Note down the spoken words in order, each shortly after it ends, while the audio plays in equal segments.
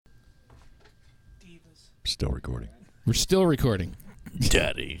Still recording. We're still recording.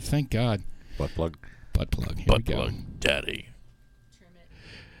 Daddy. Thank God. Butt plug. Butt plug. Here Butt we go. plug. Daddy.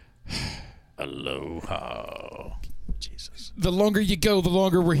 Aloha. Jesus. The longer you go, the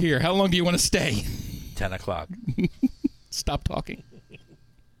longer we're here. How long do you want to stay? 10 o'clock. Stop talking.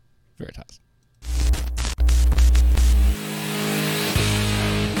 Veritas.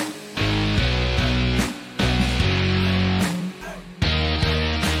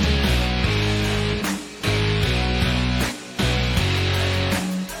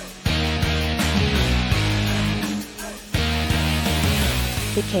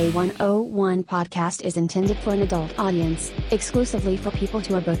 The K101 podcast is intended for an adult audience, exclusively for people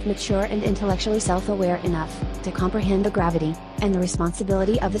who are both mature and intellectually self-aware enough to comprehend the gravity and the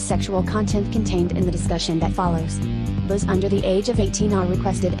responsibility of the sexual content contained in the discussion that follows. Those under the age of 18 are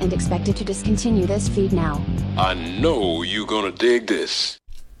requested and expected to discontinue this feed now. I know you're gonna dig this.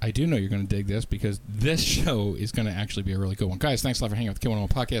 I do know you're going to dig this because this show is going to actually be a really good one. Guys, thanks a lot for hanging out with the K101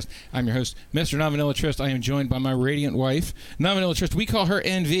 podcast. I'm your host, Mr. Non-Vanilla Trist. I am joined by my radiant wife, Non-Vanilla Trist. We call her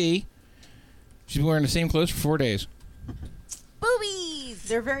NV. She's been wearing the same clothes for 4 days. Boobies!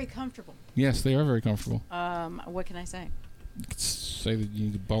 They're very comfortable. Yes, they are very comfortable. What can I say? You could say that you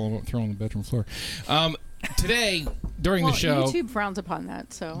need to ball them up, throw them on the bedroom floor. Today, during the show... YouTube frowns upon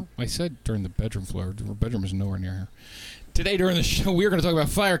that, so... I said during the bedroom floor. The bedroom is nowhere near here. Today during the show, we're going to talk about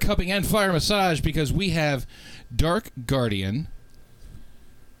fire cupping and fire massage because we have Dark Guardian.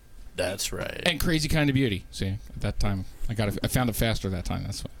 That's right. And Crazy Kind of Beauty. See, at that time, I found it faster that time.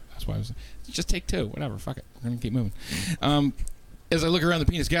 That's why I was. Just take two, whatever. Fuck it. We're gonna keep moving. As I look around the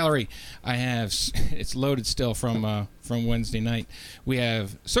penis gallery, I have it's loaded still from Wednesday night. We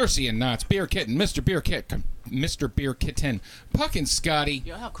have Cersei and Knots, Beer Kitten, Mr. Beer Kitten, Puck and Scotty.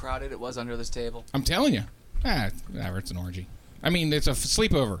 You know how crowded it was under this table? I'm telling you. Whatever. It's an orgy. I mean, it's a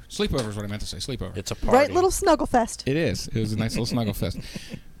sleepover. Sleepover is what I meant to say. Sleepover. It's a party. Right, little snuggle fest. It is. It was a nice little snuggle fest.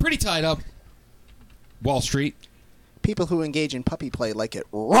 Pretty tied up. Wall Street. People who engage in puppy play like it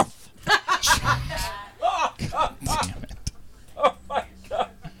rough. God damn it. Oh my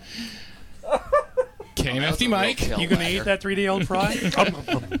God. KMFD Mike. You gonna eat that 3D old fry?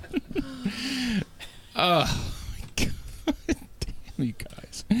 Oh my God. Damn you guys.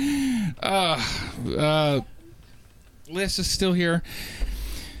 Liz is still here.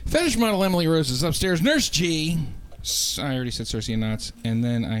 Fetish model Emily Rose is upstairs. Nurse G. I already said Cersei and Knots. And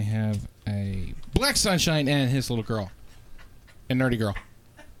then I have a Black Sunshine and his little girl. And Nerdy Girl.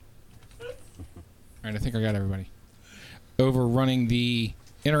 All right, I think I got everybody. Overrunning the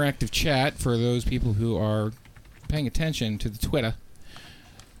interactive chat for those people who are paying attention to the Twitter.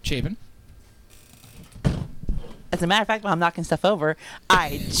 Chapin. As a matter of fact, while I'm knocking stuff over,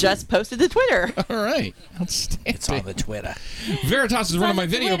 I just posted to Twitter. All right. Outstanding. It's on the Twitter. Veritas is running my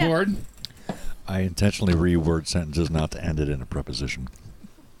video board. I intentionally reword sentences not to end it in a preposition.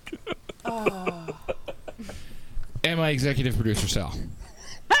 And my executive producer, Sal.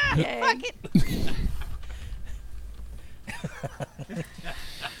 Yay.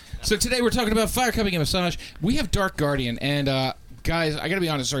 So today we're talking about fire cupping and massage. We have Dark Guardian, and guys, I gotta be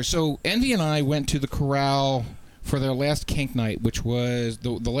honest. Sorry. So Envy and I went to the Corral for their last kink night, which was the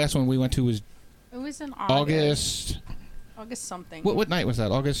last one we went to was. It was in August. August something. What night was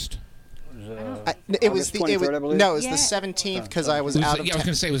that? August. It was the 17th because I was out of I was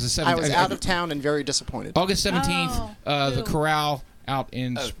gonna say it was the 17th. I was out of town and very disappointed. August 17th. The Corral out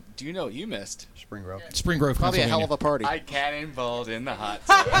in. Do you know what you missed? Spring Grove, Probably a hell of a party. I cannonballed in the hot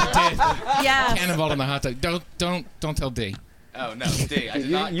tub. Yeah. Cannonballed in the hot tub. Don't tell D. Oh no, D. I did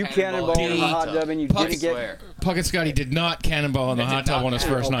not You cannonball in the hot tub and you Puck, didn't get. Puck and Scotty did not cannonball in the hot tub on his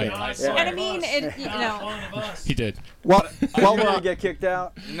first night. And I mean, He did. Well, You didn't get kicked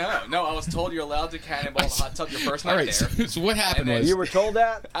out. No, I was told you're allowed to cannonball in the hot tub your first night All right. there. So what happened And then was You were told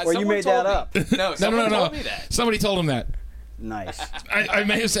that, or you someone made told that me. up? No, someone no. told me that. Somebody told him that. Nice. I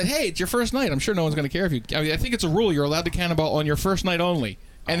may have said, "Hey, it's your first night. I'm sure no one's going to care if you." I mean, I think it's a rule. You're allowed to cannonball on your first night only.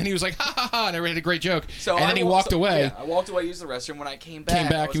 And then he was like, "Ha ha ha!" And everybody had a great joke. So and then he walked away. Yeah, I walked away, used the restroom. When I came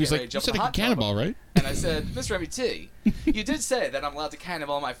back, He was like, "You said I could cannonball, right?" And I said, Mr. MBT, you did say that I'm allowed to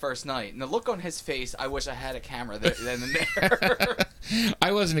cannonball my first night. And the look on his face, I wish I had a camera then and there.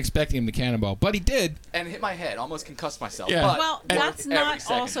 I wasn't expecting him to cannonball, but he did. And hit my head, almost concussed myself. Yeah. But well, that's not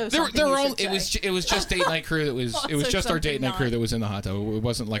also something There were you all, should it was say. it was just date night crew that was it was Also just our date something night crew not- that was in the hot tub. It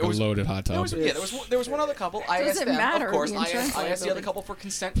wasn't like a loaded hot tub. There was one other couple. I Does asked it them, matter, of course. the I asked insurance the other liability? couple for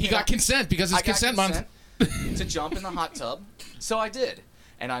consent. He got consent because it's I got consent month. to jump in the hot tub, so I did,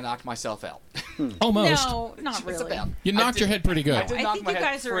 and I knocked myself out. Almost. No, not really. You knocked your head pretty good. I think my you head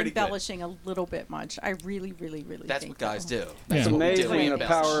guys are pretty good. embellishing a little bit much. I really, really, really That's think what guys so. do. It's That's what we do. We amazing the embellish.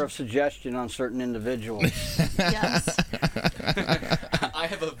 power of suggestion on certain individuals. Yes. I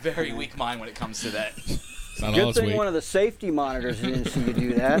have a very weak mind when it comes to that. Not all Good it's thing weak. one of the safety monitors didn't see you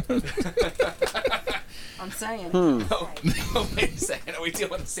do that. I'm saying. Oh, wait a second. Are we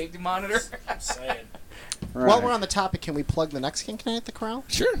dealing with a safety monitor? While Right. we're on the topic, can we plug the next Kink Night at the Corral?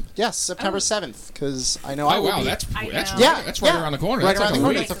 Sure. Yes, September 7th, because I know I Oh will wow, be... that's I that's know. Yeah, that's right yeah. around the corner. Right That's around like the a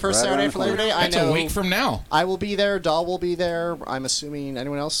corner. week. It's the first Right Saturday around for the Labor Day. I That's know a week from now. I will be there. Dahl will be there. I'm assuming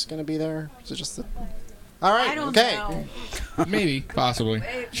anyone else going to be there. Is it just the... All right. I don't okay. know. Maybe, possibly.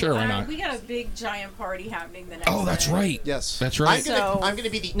 Sure, why not? We got a big giant party happening the next Oh, that's day. right. Yes. That's right. I'm gonna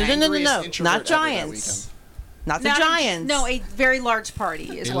be the No, no, no, angriest no. introvert Not ever that giants. Not the Not- Giants. No, a very large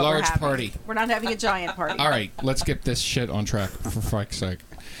party is A what we're large having. party. We're not having a giant party. All right, let's get this shit on track for fuck's sake.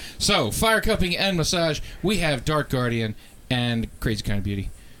 So, fire cupping and massage. We have Dark Guardian and Crazy Kind of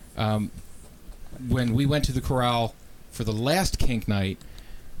Beauty. When we went to the Corral for the last Kink Night,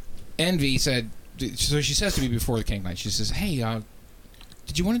 Envy said, so she says to me before the Kink Night, she says, hey,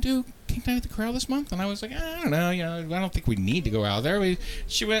 did you want to do Kink Night at the Corral this month? And I was like, I don't know, I don't think we need to go out there.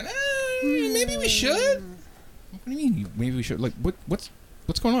 She went, maybe we should. What do you mean? Maybe we should? Like, what's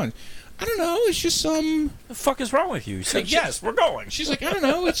going on? I don't know. It's just some. The fuck is wrong with you? You said yes, we're going. She's like, I don't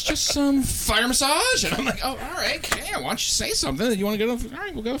know. It's just some fire massage, and I'm like, oh, all right. Yeah, why don't you say something? You want to go? All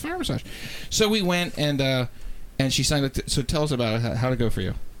right, we'll go to fire massage. So we went, and she signed up. So tell us about it. How to go for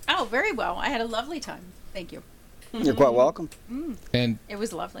you? Oh, very well. I had a lovely time. Thank you. You're quite welcome. And It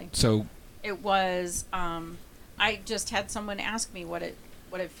was lovely. so It was. I just had someone ask me what it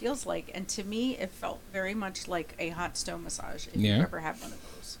feels like, and to me, it felt very much like a hot stone massage. If Yeah. you ever had one of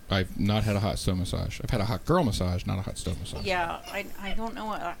those. I've not had a hot stone massage. I've had a hot girl massage, not a hot stone massage. Yeah, I don't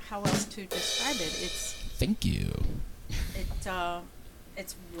know how else to describe it. Thank you.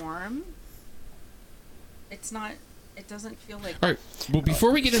 It's warm. It's not. It doesn't feel like. All right. Well,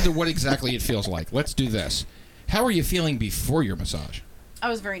 before we get into what exactly it feels like, let's do this. How are you feeling before your massage? I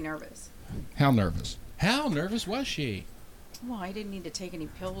was very nervous. How nervous? How nervous was she? Well, I didn't need to take any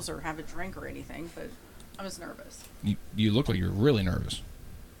pills or have a drink or anything, but I was nervous. You look like you're really nervous.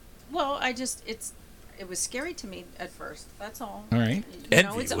 Well, it was scary to me at first. That's all. All right.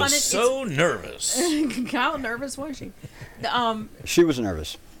 Envy was so nervous. How nervous was she? She was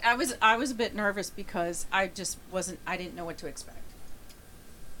nervous. I was a bit nervous because I just wasn't. I didn't know what to expect.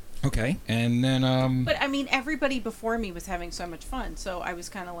 Okay, and then But I mean, everybody before me was having so much fun, so I was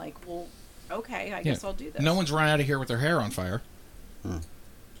kind of like, well, okay, I guess I'll do this. No one's run out of here with their hair on fire.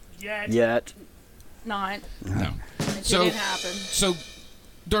 Yet. Not. No. It So- didn't happen. So,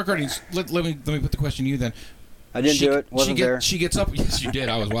 Dark Guardians, let me put the question to you then. I didn't do it. Wasn't there. She gets up. Yes, you did.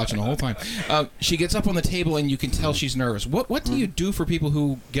 I was watching the whole time. She gets up on the table, and you can tell she's nervous. What do you do for people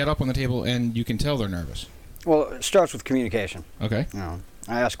who get up on the table and you can tell they're nervous? Well, it starts with communication. Okay. You know,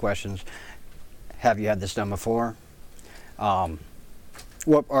 I ask questions. Have you had this done before?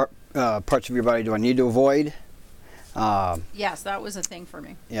 What parts of your body do I need to avoid? Yes, that was a thing for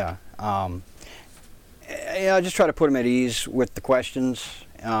me. Yeah. I just try to put them at ease with the questions.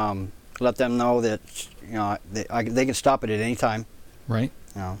 Let them know that they can stop it at any time. Right.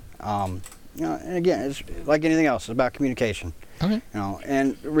 And again, it's like anything else. It's about communication. Okay.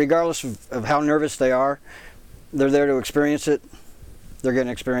 And regardless of how nervous they are, they're there to experience it. They're going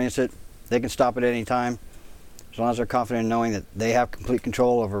to experience it. They can stop it at any time, as long as they're confident in knowing that they have complete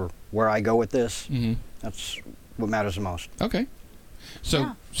control over where I go with this. Mm-hmm. That's what matters the most. Okay.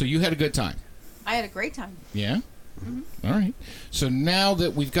 So you had a good time. I had a great time. Yeah? All right. So now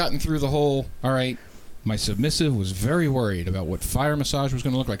that we've gotten through the whole, all right, my submissive was very worried about what fire massage was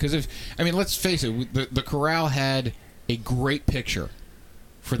going to look like. Because, let's face it, the Corral had a great picture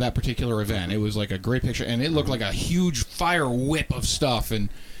for that particular event. It was like a great picture, and it looked like a huge fire whip of stuff. And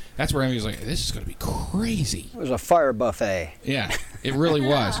that's where Amy was like, this is going to be crazy. It was a fire buffet. Yeah, it really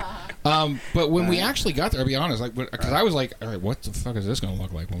was. But when we actually got there, I'll be honest, because I was like, all right, what the fuck is this going to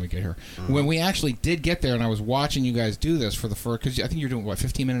look like when we get here? When we actually did get there, and I was watching you guys do this for the first, because I think you're doing,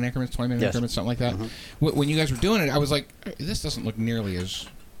 15-minute increments, 20-minute increments, something like that. When you guys were doing it, I was like, this doesn't look nearly as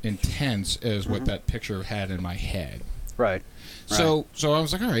intense as what that picture had in my head. Right. So I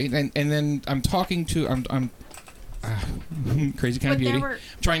was like, all right, and then I'm talking to, Crazy Kind of Beauty. I'm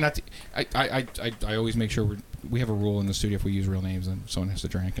trying not to. I always make sure we're we have a rule in the studio: if we use real names, then someone has to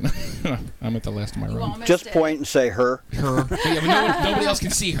drink, and I'm at the last of my room. Just point and say her. Her. But nobody else can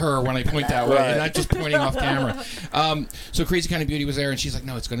see her when I point that way, and not just pointing off camera. So Crazy Kind of Beauty was there, and she's like,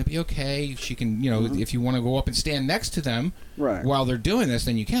 "No, it's going to be okay. She can, if you want to go up and stand next to them while they're doing this,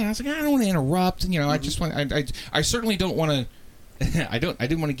 then you can." I was like, "I don't want to interrupt." And, I just want. I certainly don't want to. I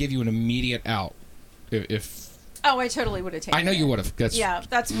didn't want to give you an immediate out. If Oh, I totally would have taken it. I know you would have.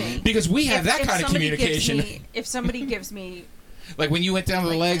 That's me. Because we have that kind of communication. If somebody gives me... Like when you went down to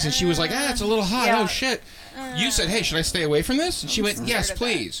the legs and she was like, it's a little hot. Oh, shit. You said, hey, should I stay away from this? And she went, yes,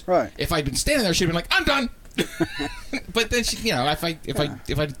 please. Right. If I'd been standing there, she'd been like, I'm done. But then, she,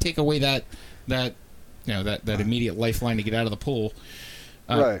 if I take away that immediate lifeline to get out of the pool,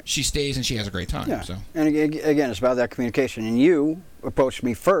 she stays and she has a great time. Yeah. So. And again, it's about that communication. And you approached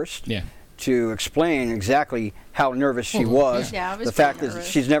me first. Yeah. To explain exactly how nervous she was. Yeah, I was the fact nervous. that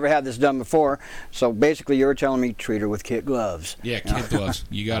she's never had this done before. So basically, you were telling me treat her with kid gloves. Yeah, kid gloves.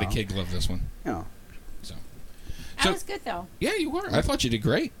 You got to kid glove this one. Yeah. So that was good, though. Yeah, you were. I thought you did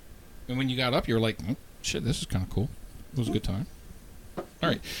great. And when you got up, you were like, oh, shit, this is kind of cool. It was a good time. All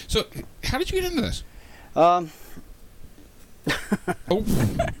right. So how did you get into this?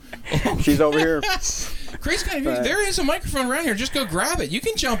 She's over here. Crazy Kind of Beauty. There is a microphone around here. Just go grab it. You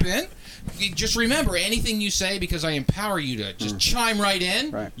can jump in. Just remember, anything you say, because I empower you to just chime right in.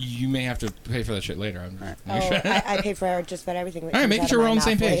 Right. You may have to pay for that shit later. I pay for just about everything. All right, making sure we're on the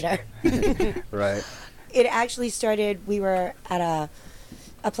same page. Right. It actually started. We were at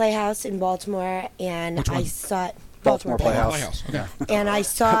a playhouse in Baltimore, and I saw Baltimore Playhouse. Okay. And I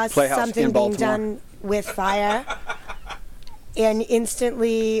saw something being done with fire, and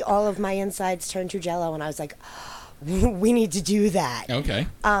instantly all of my insides turned to jello, and I was like, we need to do that. Okay.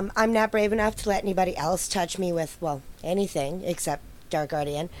 I'm not brave enough to let anybody else touch me with, anything except Dark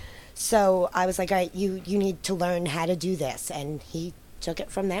Guardian. So I was like, all right, you need to learn how to do this. And he took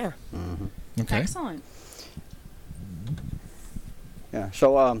it from there. Mm-hmm. Okay. Excellent. Yeah.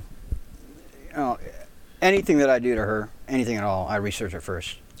 So, anything that I do to her, anything at all, I research it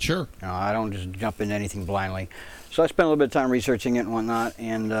first. Sure. I don't just jump into anything blindly. So I spent a little bit of time researching it and whatnot,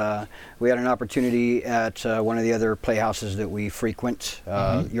 and we had an opportunity at one of the other playhouses that we frequent,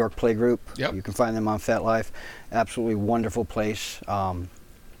 York Playgroup. Yep. You can find them on FetLife. Absolutely wonderful place. The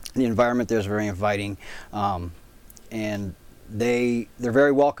environment there is very inviting, and they're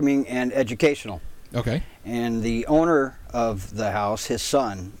very welcoming and educational. Okay. And the owner of the house, his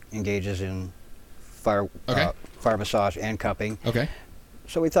son, engages in fire massage and cupping. Okay.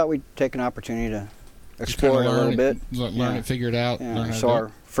 So we thought we'd take an opportunity to explore it a little bit. Learn it, figure it out. Yeah. So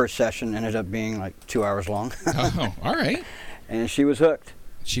our first session ended up being like 2 hours long. Oh, all right. And she was hooked.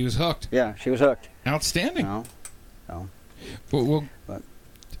 She was hooked. Yeah, she was hooked. Outstanding.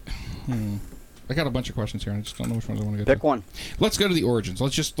 I got a bunch of questions here. I just don't know which ones I want to go to. Pick one. Let's go to the origins.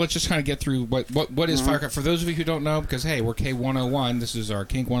 Let's just kind of get through what is Firecracker. For those of you who don't know, because hey, we're K101. This is our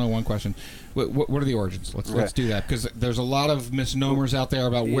Kink 101 question. What are the origins? Let's do that, because there's a lot of misnomers out there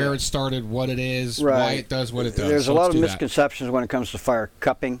about where it started, what it is, why it does what it does. There's a lot of misconceptions when it comes to fire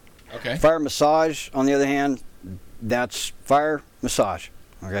cupping. Okay. Fire massage, on the other hand, that's fire massage.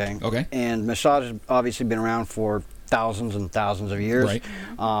 Okay. Okay. And massage has obviously been around for thousands and thousands of years. Right.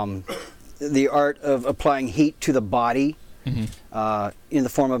 The art of applying heat to the body in the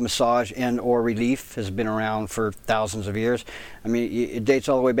form of massage and or relief has been around for thousands of years. I mean, it dates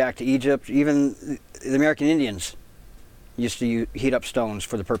all the way back to Egypt. Even the American Indians used to heat up stones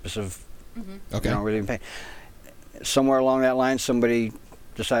for the purpose of relieving pain. Somewhere along that line, somebody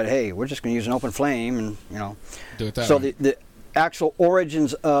decided, hey, we're just going to use an open flame, and do it that so way. the actual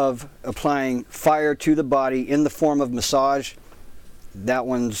origins of applying fire to the body in the form of massage, that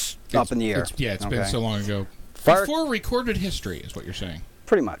one's up in the air. It's been so long ago. Fire, before recorded history is what you're saying.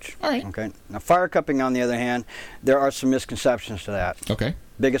 Pretty much. All right. Okay. Now, fire cupping, on the other hand, there are some misconceptions to that. Okay.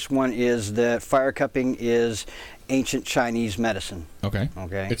 Biggest one is that fire cupping is ancient Chinese medicine. Okay.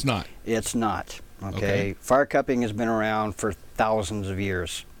 Okay. It's not. It's not. Okay. Fire cupping has been around for thousands of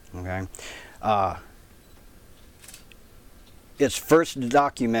years. Okay. It's first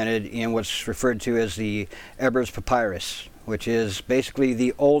documented in what's referred to as the Ebers Papyrus, which is basically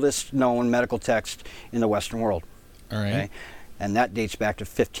the oldest known medical text in the Western world. All right. Okay? And that dates back to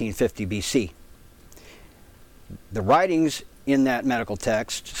 1550 BC. The writings in that medical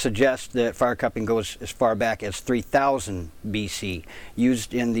text suggest that fire cupping goes as far back as 3000 BC,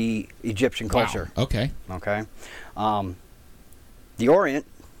 used in the Egyptian culture. Wow. Okay. Okay. The Orient,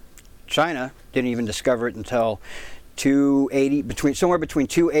 China, didn't even discover it until 280, somewhere between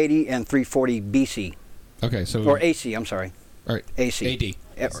 280 and 340 BC. Okay, so... Or AC, I'm sorry. All right. AC. AD.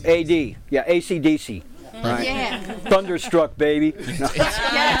 AD. Yeah, ACDC. Right. Yeah. Thunderstruck, baby. No.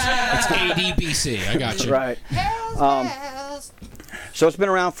 It's ADBC. I got you. Right. So it's been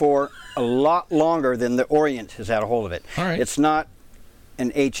around for a lot longer than the Orient has had a hold of it. All right. It's not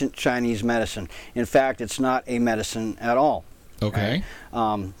an ancient Chinese medicine. In fact, it's not a medicine at all. Okay.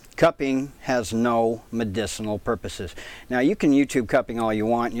 Cupping has no medicinal purposes. Now, you can YouTube cupping all you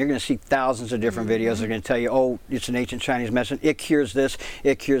want, and you're going to see thousands of different videos that are going to tell you, oh, it's an ancient Chinese medicine. It cures this,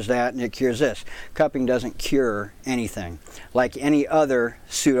 it cures that, and it cures this. Cupping doesn't cure anything. Like any other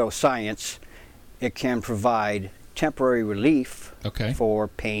pseudoscience, it can provide temporary relief for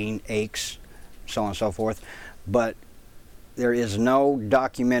pain, aches, so on and so forth, but there is no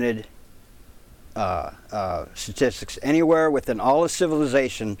documented statistics anywhere within all of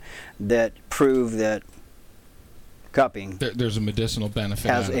civilization that prove that cupping there's a medicinal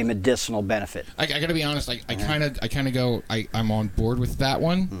benefit. Has a medicinal benefit. I got to be honest. I kind of go. I'm on board with that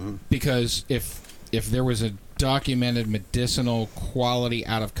one because if there was a documented medicinal quality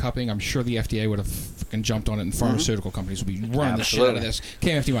out of cupping, I'm sure the FDA would have fucking jumped on it, and pharmaceutical companies would be running the shit out of this.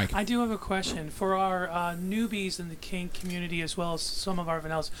 KMFT Mike. I do have a question for our newbies in the kink community as well as some of our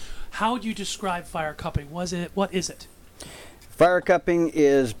vanillas. How would you describe fire cupping? What is it? Fire cupping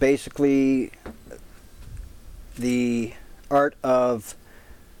is basically the art of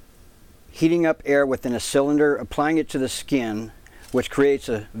heating up air within a cylinder, applying it to the skin, which creates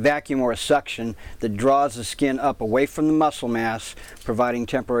a vacuum or a suction that draws the skin up away from the muscle mass, providing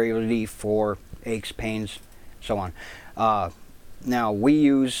temporary relief for aches, pains, so on. Now, we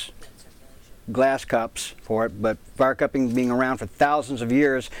use glass cups for it, but fire cupping being around for thousands of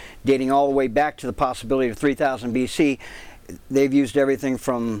years, dating all the way back to the possibility of 3000 BC, they've used everything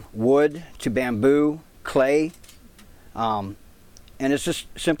from wood to bamboo, clay, and it's just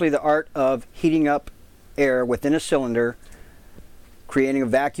simply the art of heating up air within a cylinder, creating a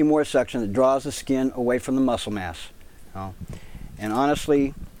vacuum or a suction that draws the skin away from the muscle mass. And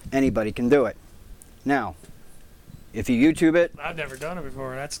honestly, anybody can do it. Now, if you YouTube it... I've never done it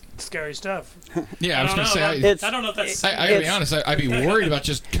before. That's scary stuff. Yeah, I was going to say... I don't know if that's... I got to be honest, I'd be worried about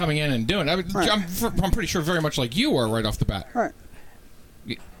just coming in and doing it. I'm pretty sure very much like you are right off the bat. Right.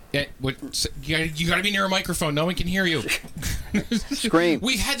 You got to be near a microphone. No one can hear you. Scream.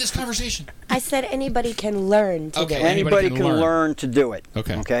 We've had this conversation. I said anybody can learn to do it. Anybody can learn to do it.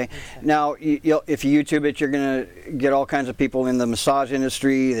 Okay. Now, if you YouTube it, you're going to get all kinds of people in the massage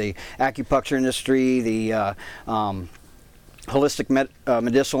industry, the acupuncture industry, the holistic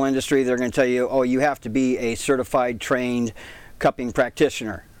medicinal industry. They're going to tell you, oh, you have to be a certified, trained cupping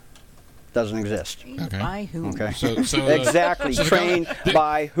practitioner. Doesn't exist. By whom? Okay. So exactly. Trained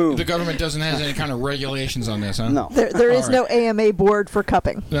by whom? The government doesn't have any kind of regulations on this, huh? No. There is no AMA board for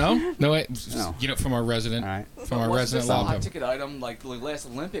cupping. No? No, wait. You know, from our resident, from our resident law. Hot ticket item, like the last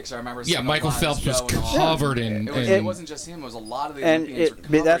Olympics, I remember. Yeah, Michael Phelps was covered in. It wasn't just him; it was a lot of the Olympians were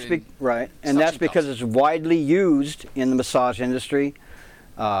covered right, and that's because it's widely used in the massage industry,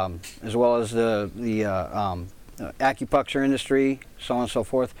 as well as the acupuncture industry, so on and so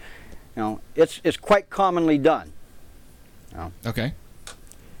forth. You know, it's quite commonly done. Okay.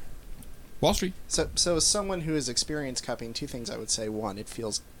 Wall Street. So as someone who has experienced cupping, two things I would say. One, it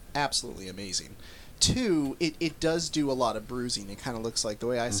feels absolutely amazing. Two, it does do a lot of bruising. It kind of looks like, the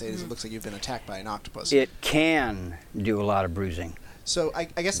way I say it is, it looks like you've been attacked by an octopus. It can do a lot of bruising. So I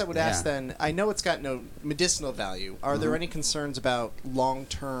guess I would ask then, I know it's got no medicinal value. Are there any concerns about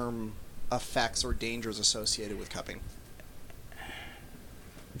long-term effects or dangers associated with cupping?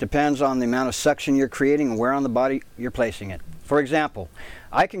 Depends on the amount of suction you're creating and where on the body you're placing it. For example,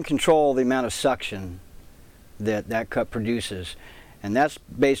 I can control the amount of suction that cup produces, and that's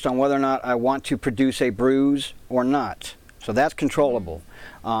based on whether or not I want to produce a bruise or not. So that's controllable.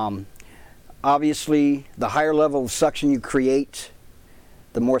 Obviously, the higher level of suction you create,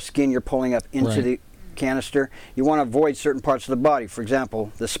 the more skin you're pulling up into the canister. You want to avoid certain parts of the body. For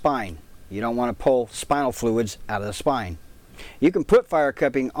example, the spine. You don't want to pull spinal fluids out of the spine. You can put fire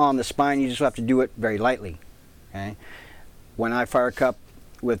cupping on the spine, you just have to do it very lightly. Okay? When I fire cup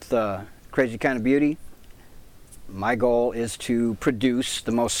with Crazy Kind of Beauty, my goal is to produce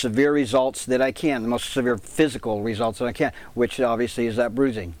the most severe results that I can, the most severe physical results that I can, which obviously is that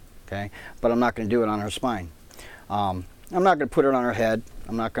bruising. Okay? But I'm not going to do it on her spine. I'm not going to put it on her head.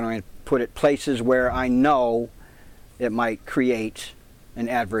 I'm not going to put it places where I know it might create an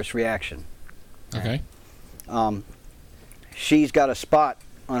adverse reaction. Okay. She's got a spot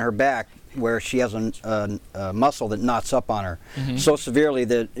on her back where she has a muscle that knots up on her so severely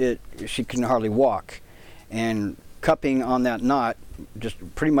that she can hardly walk. And cupping on that knot just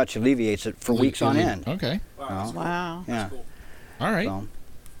pretty much alleviates it for weeks on end. Okay. Wow. Yeah. Cool. All right. So,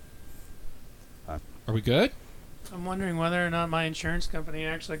 All Are we good? I'm wondering whether or not my insurance company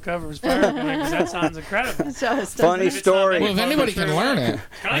actually covers fire covering, because that sounds incredible. Funny story. Well, if anybody can learn it.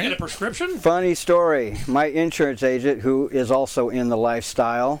 Can I get a prescription? Funny story. My insurance agent, who is also in the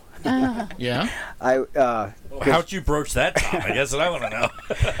lifestyle. Yeah. How'd you broach that topic? That's what I want to know.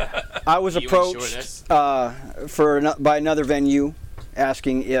 I was approached by another venue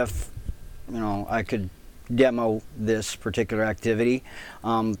asking if I could demo this particular activity,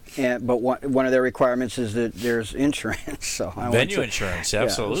 but one of their requirements is that there's insurance. So venue insurance,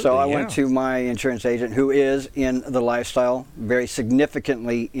 absolutely. So I went to my insurance agent, who is in the lifestyle, very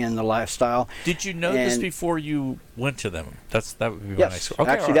significantly in the lifestyle. Did you know this before you went to them? That would be my next question.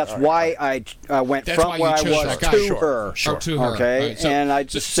 Okay, actually, that's why I went from where I was to her. Sure. To her. Okay, right. So, and I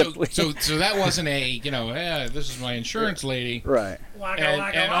just simply so that wasn't a this is my insurance lady. Right.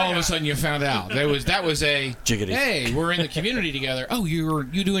 And all of a sudden you found out that was a jiggity. Hey, we're in the community together. Oh, you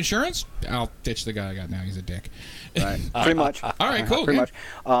do insurance? I'll ditch the guy I got now. He's a dick. Right. Pretty much. All right. Cool. Pretty much.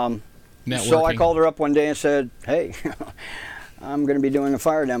 So I called her up one day and said, "Hey, I'm going to be doing a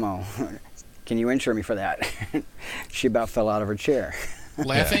fire demo. Can you insure me for that?" She about fell out of her chair.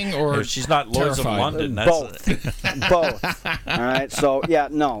 Laughing or she's not Lloyd's of London. Both. Both. All right. So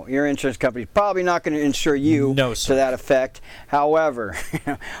no, your insurance company's probably not going to insure you to that effect. However,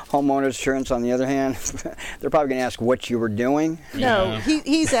 homeowners insurance, on the other hand, they're probably going to ask what you were doing. No,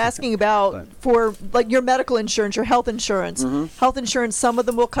 he's asking about for like your medical insurance, your health insurance. Mm-hmm. Health insurance, some of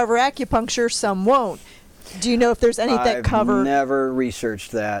them will cover acupuncture, some won't. Do you know if there's any that cover? I've never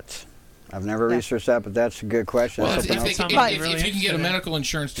researched that. I've never researched that, but that's a good question. Well, if you can get a medical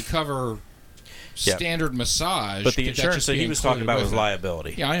insurance to cover standard massage, but the insurance that he was talking about was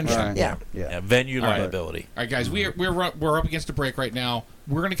liability. Yeah, I understand. Right. Yeah. Venue liability. All right, guys, we're up against a break right now.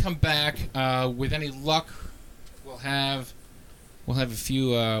 We're going to come back. With any luck, we'll have a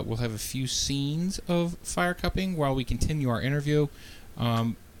few scenes of fire cupping while we continue our interview.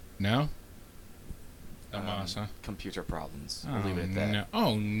 No. Computer problems. We'll leave it at that. No.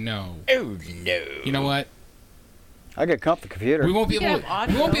 Oh no. Oh no. You know what? I get the computer. We won't be able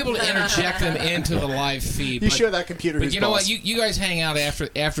to interject them into the live feed. You show that computer. But you know what? You guys hang out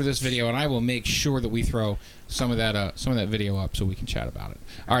after this video, and I will make sure that we throw some of that video up so we can chat about it.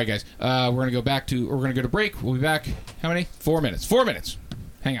 All right, guys. We're gonna go to break. We'll be back. How many? 4 minutes. 4 minutes.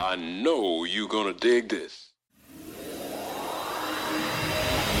 Hang on. I know you're gonna dig this.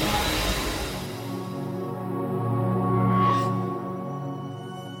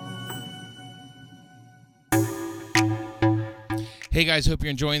 Hey guys, hope you're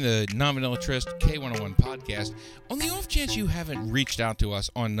enjoying the Non-Vanillatrist K101 podcast. On the off chance you haven't reached out to us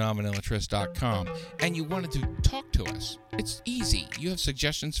on non-vanillatrist.com and you wanted to talk to us, it's easy. You have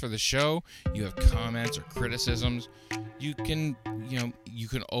suggestions for the show, you have comments or criticisms, you can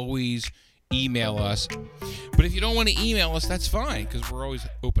always email us. But if you don't want to email us, that's fine, because we're always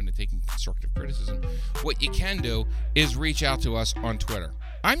open to taking constructive criticism. What you can do is reach out to us on Twitter.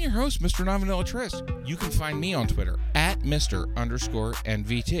 I'm your host, Mr. Non-Vanillatrist. You can find me on Twitter at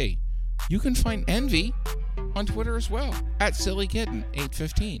Mr_NVT. You can find Envy on Twitter as well, at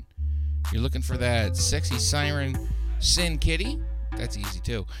SillyKitten815. You're looking for that sexy siren Sin Kitty? That's easy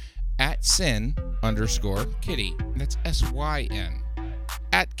too. At Sin_Kitty. That's SYN.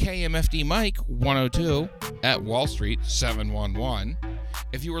 At KMFD Mike 102. At Wall Street 711.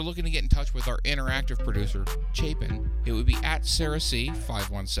 If you were looking to get in touch with our interactive producer, Chapin, it would be at Sarah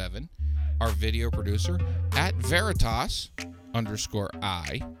C517. Our video producer, at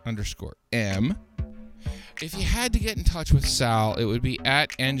Veritas_I_M. If you had to get in touch with Sal, it would be at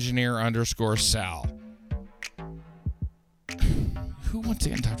engineer_Sal. Who wants to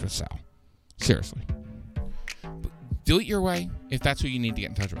get in touch with Sal? Seriously. Do it your way if that's who you need to get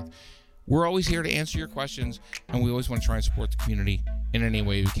in touch with. We're always here to answer your questions, and we always want to try and support the community in any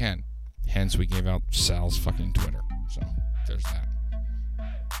way we can. Hence, we gave out Sal's fucking Twitter. So, there's that.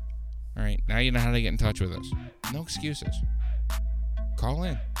 All right, now you know how to get in touch with us. No excuses. Call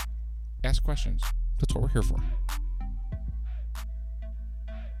in. Ask questions. That's what we're here for.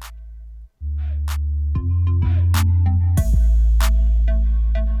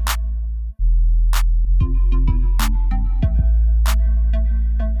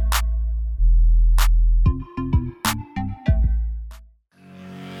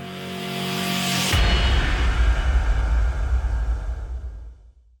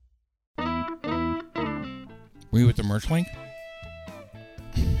 Were you at the merch link?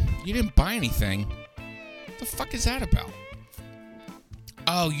 You didn't buy anything. What the fuck is that about?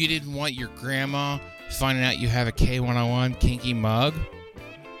 Oh, you didn't want your grandma finding out you have a K101 kinky mug?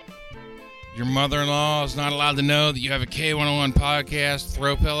 Your mother-in-law is not allowed to know that you have a K101 podcast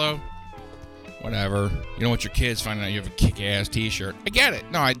throw pillow? whatever. You don't want your kids finding out you have a kick-ass T-shirt. I get it.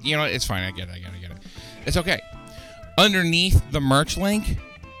 No, it's fine. I get it. It's okay. Underneath the merch link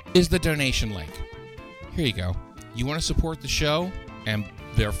is the donation link. Here you go. You want to support the show and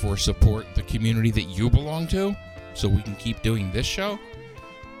therefore support the community that you belong to so we can keep doing this show?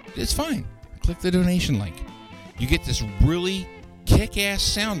 It's fine. Click the donation link. You get this really kick-ass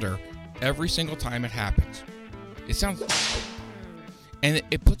sounder every single time it happens. It sounds... And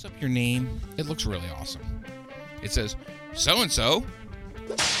it puts up your name. It looks really awesome. It says, so-and-so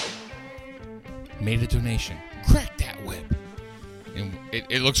made a donation. Crack that whip. And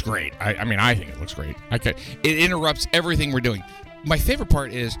it looks great. I mean, I think it looks great. It interrupts everything we're doing. My favorite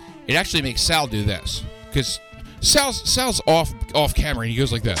part is it actually makes Sal do this. Because Sal's off camera and he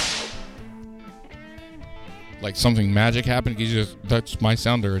goes like this. Like something magic happened. He's just, that's my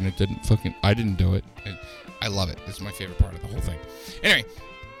sounder and I didn't do it. I love it. It's my favorite part of the whole thing. Anyway,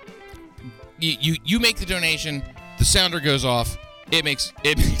 you make the donation, the sounder goes off, it makes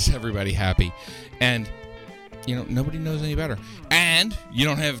everybody happy, and nobody knows any better. And you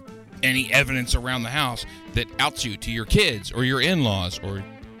don't have any evidence around the house that outs you to your kids or your in-laws or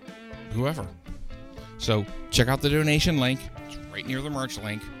whoever. So check out the donation link. It's right near the merch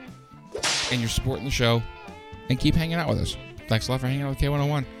link, and you're supporting the show. And keep hanging out with us. Thanks a lot for hanging out with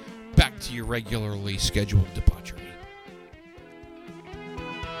K101. Back to your regularly scheduled debauchery.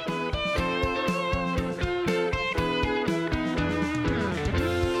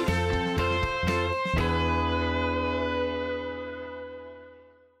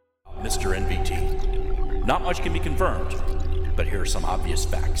 Mr. NVT. Not much can be confirmed, but here are some obvious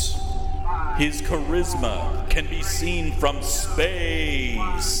facts. His charisma can be seen from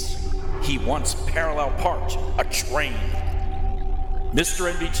space. He once parallel parked a train.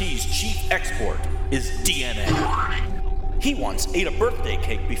 Mr. NVT's chief export is DNA. He once ate a birthday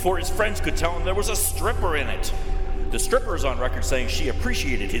cake before his friends could tell him there was a stripper in it. The stripper is on record saying she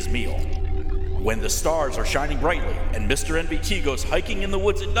appreciated his meal. When the stars are shining brightly and Mr. NVT goes hiking in the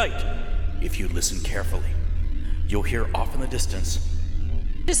woods at night, if you listen carefully, you'll hear off in the distance,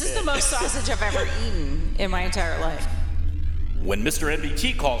 This is the most sausage I've ever eaten in my entire life. when Mr.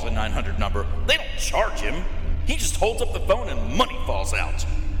 NVT calls a 900 number, they don't charge him. He just holds up the phone and money falls out.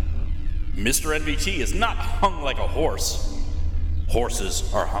 Mr. NVT is not hung like a horse.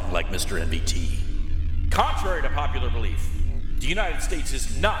 Horses are hung like Mr. NVT. Contrary to popular belief, the United States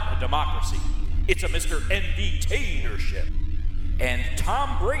is not a democracy. It's a Mr. NVTatorship. And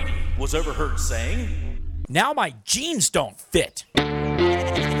Tom Brady was overheard saying, "Now my jeans don't fit."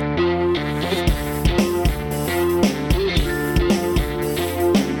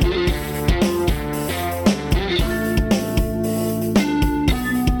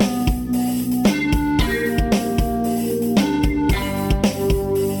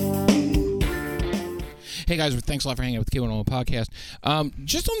 Hey guys, thanks a lot for hanging out with the K101 podcast.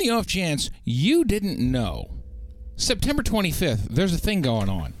 Just on the off chance you didn't know, September 25th, there's a thing going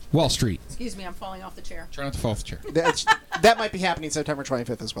on. Wall Street. Excuse me, I'm falling off the chair. Try not to fall off the chair. That might be happening September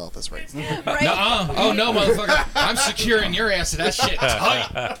 25th as well at this rate. Right? Nuh-uh. Oh, no, motherfucker. I'm securing your ass to that shit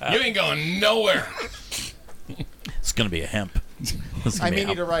tight. You ain't going nowhere. It's going to be a hemp. I may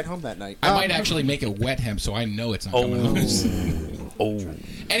need a ride home that night. I might actually make it wet hemp so I know it's not coming loose.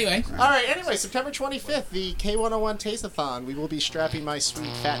 Anyway. All right, September 25th, the K101 Taste-a-thon. We will be strapping my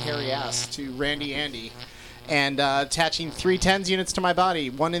sweet, fat, hairy ass to Randy Andy and attaching 3 TENS units to my body.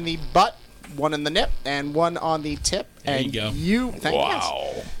 One in the butt, one in the nip, and one on the tip. There and you go.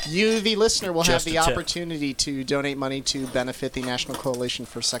 Wow. You, the listener, will Just have the a tip. opportunity to donate money to benefit the National Coalition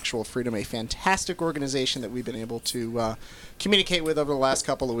for Sexual Freedom, a fantastic organization that we've been able to communicate with over the last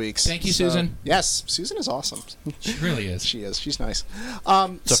couple of weeks. Thank you, Susan. Yes, Susan is awesome. She really is. She is. She's nice.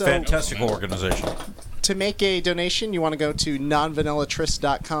 It's a fantastic organization. To make a donation, you want to go to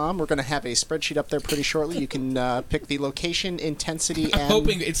nonvanillatrist.com. We're going to have a spreadsheet up there pretty shortly. You can pick the location, intensity, and... I'm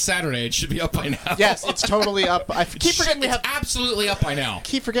hoping it's Saturday. It should be up by now. Yes, it's totally up. I keep forgetting we have... absolutely up by now.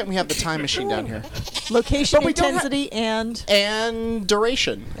 Keep forgetting we have the time machine down here. Location, But we don't intensity, and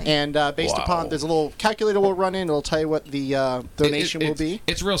duration. And based upon... There's a little calculator we'll run in. It'll tell you what the donation will be.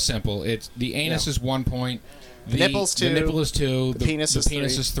 It's real simple. It's the anus is 1 point. The nipple's 2. The nipple is 2. The penis is 3.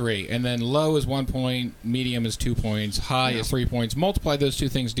 is 3. And then low is 1 point. Medium is 2 points. High is 3 points. Multiply those two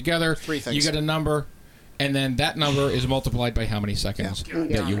things together. 3 things. You get a number. And then that number is multiplied by how many seconds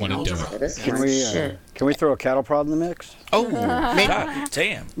that you want to do it. Can we throw a cattle prod in the mix? Maybe, God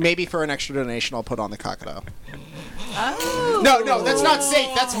damn. maybe for an extra donation, I'll put on the crocodile. Oh. No, that's not safe.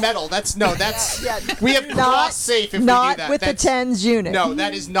 That's metal. That's we have cross safe if we do Not that. with the TENS unit. No,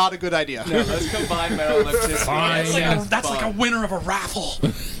 that is not a good idea. No, let's combine metal electricity. Fine. That's like a winner of a raffle.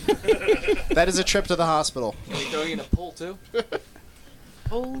 That is a trip to the hospital. Can we throw you in a pool too?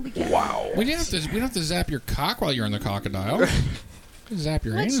 Holy cow. Wow. We don't have to zap your cock while you're in the crocodile. Zap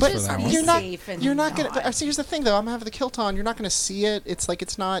your anus But for that one. you're not gonna. See, here's the thing, though. I'm gonna have the kilt on. You're not gonna see it. It's like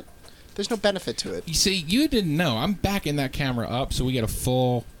it's not. There's no benefit to it. You see, you didn't know. I'm backing that camera up so we get a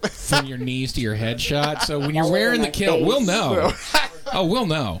full from your knees to your head shot. So when you're wearing the kilt, we'll know. Oh, we'll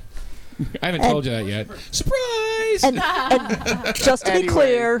know. I haven't told you that yet. Surprise! And just to be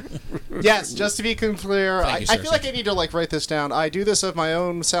clear, Yes, just to be clear, Thank you, I sir. feel like I need to write this down. I do this of my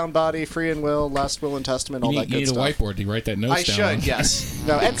own sound body, free and will, last will and testament, all You that need good a stuff. whiteboard to write that notes I down. should, yes.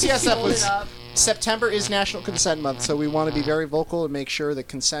 No, NCSF was. September is National Consent Month, so we want to be very vocal and make sure that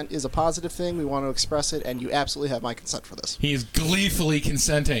consent is a positive thing. We want to express it, and you absolutely have my consent for this. He is gleefully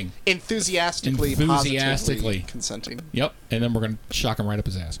consenting. Enthusiastically positively consenting. Yep, and then we're going to shock him right up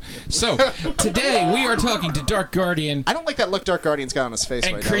his ass. So, today we are talking to Dark Guardian. I don't like that look Dark Guardian's got on his face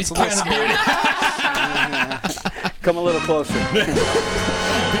and right Chris now. It's a little Canterbury. Come a little closer.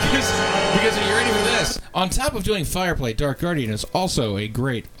 Because are you ready for this? On top of doing fireplay, Dark Guardian is also a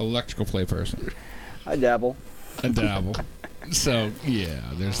great electrical play person. I dabble. A dabble. So, yeah,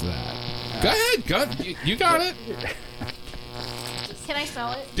 there's that. Go ahead. You got it. Can I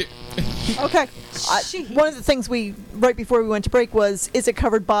smell it? okay. One of the things right before we went to break was, is it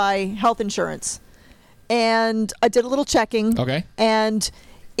covered by health insurance? And I did a little checking. Okay. And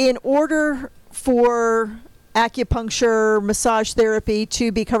in order for acupuncture, massage therapy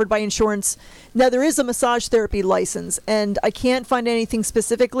to be covered by insurance, now there is a massage therapy license, and I can't find anything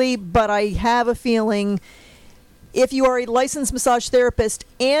specifically, but I have a feeling if you are a licensed massage therapist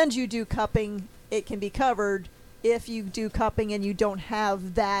and you do cupping, it can be covered. If you do cupping and you don't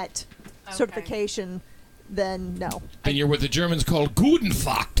have that certification, then no. And you're what the Germans call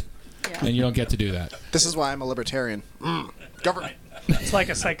Gutenfakt. Yeah. And you don't get to do that. This is why I'm a libertarian. Government. It's like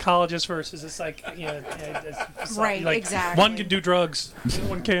a psychologist versus it's Right, like exactly. One can do drugs, the other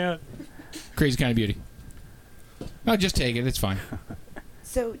one can't. Crazy Kind of Beauty. I'll just take it. It's fine.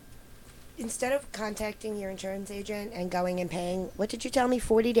 So, instead of contacting your insurance agent and going and paying, what did you tell me,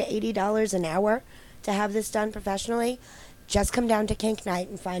 $40 to $80 an hour to have this done professionally? Just come down to Kink Night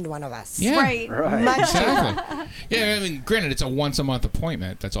and find one of us. Yeah. Right. Exactly. Yeah, I mean, granted, it's a once-a-month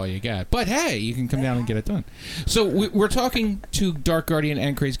appointment. That's all you get. But, hey, you can come down and get it done. So we're talking to Dark Guardian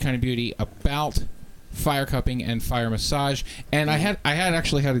and Crazy Kind of Beauty about fire cupping and fire massage. And I had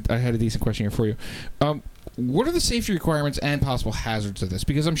a decent question here for you. What are the safety requirements and possible hazards of this?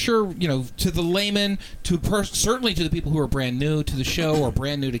 Because I'm sure, to the layman, certainly to the people who are brand new to the show or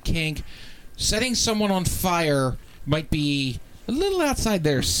brand new to kink, setting someone on fire might be a little outside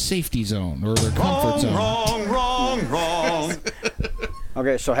their safety zone or their comfort zone. Wrong.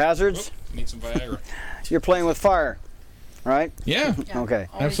 Okay, so hazards. Need some Viagra. You're playing with fire, right? Yeah. Okay.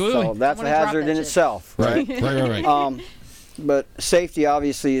 Absolutely. So that's a hazard in itself, right? Right. But safety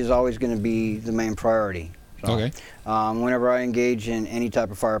obviously is always going to be the main priority. So, Okay. Whenever I engage in any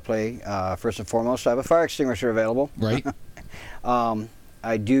type of fire play, first and foremost, I have a fire extinguisher available. Right.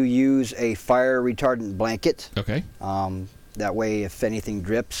 I do use a fire retardant blanket. Okay. That way, if anything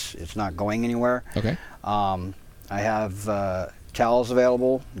drips, it's not going anywhere. Okay. I have towels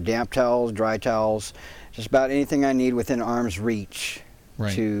available, damp towels, dry towels, just about anything I need within arm's reach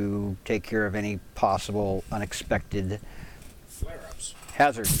to take care of any possible unexpected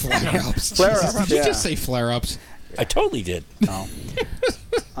hazards. Flare-ups. Flare-ups. Did you just say flare-ups? I totally did. No.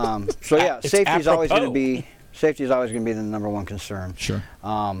 So yeah, It's safety is always going to apropos. be the number one concern. Sure.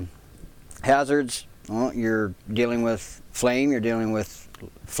 Hazards. Well, you're dealing with flame. You're dealing with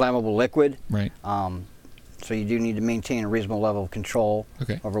flammable liquid. Right. So you do need to maintain a reasonable level of control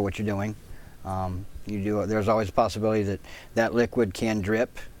over what you're doing. There's always a possibility that liquid can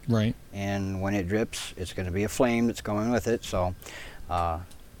drip. Right. And when it drips, it's going to be a flame that's going with it. So,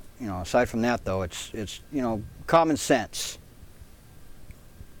 aside from that, though, it's common sense.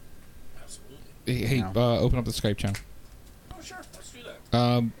 Hey, open up the Skype channel. Oh, sure. Let's do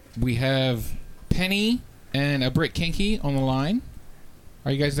that. We have Penny and a Brit Kinky on the line.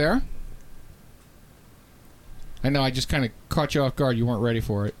 Are you guys there? I know, I just kind of caught you off guard. You weren't ready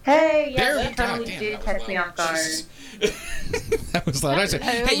for it. Hey, There yes, you you go. totally did catch me off guard. That was loud. I said,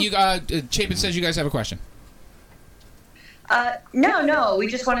 hey, Chapin says you guys have a question. No. We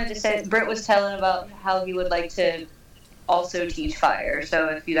just wanted to say, Britt was telling about how he would like to also teach fire. So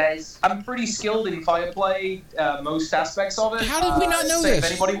if you guys... I'm pretty skilled in fire play, most aspects of it. How did we not know so this?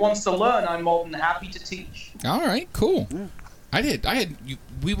 If anybody wants to learn, I'm more than happy to teach. All right, cool.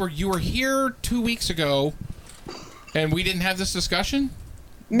 You were here 2 weeks ago, and we didn't have this discussion?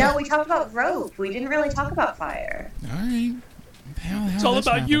 No, we talked about rope. We didn't really talk about fire. All right. It's all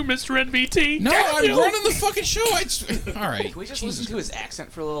about you, Mr. NVT. No, I'm running the fucking show. All right. Can we just listen to his accent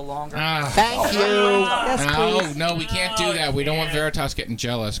for a little longer? Thank you. No, we can't do that. We don't want Veritas getting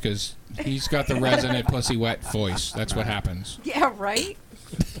jealous because he's got the resonant pussy wet voice. That's what happens. Yeah, right?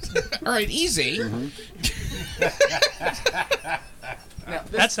 All right, easy. Now,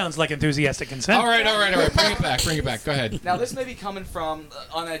 That sounds like enthusiastic consent. All right. Bring it back. Go ahead. Now, this may be coming from an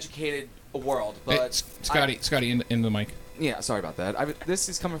uneducated world, but... Hey, Scotty, in the mic. Yeah, sorry about that. This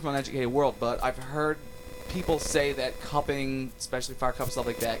is coming from an uneducated world, but I've heard people say that cupping, especially fire cup, stuff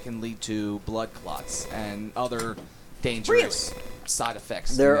like that, can lead to blood clots and other dangerous side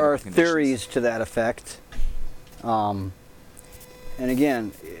effects. There are theories to that effect. And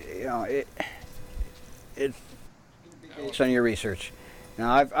again, it's based on your research.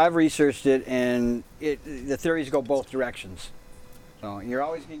 Now, I've researched it, and the theories go both directions. So you're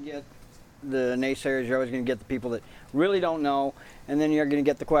always going to get the naysayers. You're always going to get the people that really don't know, and then you're going to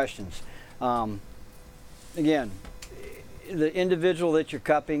get the questions. Again, the individual that you're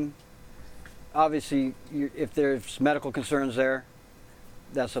cupping, obviously, if there's medical concerns there,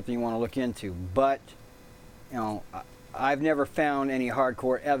 that's something you want to look into. But, I've never found any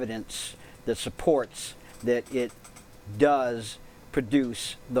hardcore evidence that supports that it does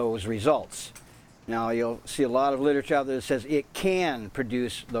produce those results. Now, you'll see a lot of literature out there that says it can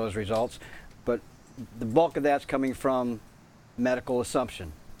produce those results, but the bulk of that's coming from medical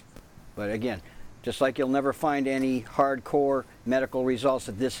assumption. But again, just like you'll never find any hardcore medical results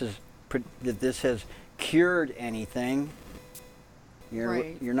that this has cured anything,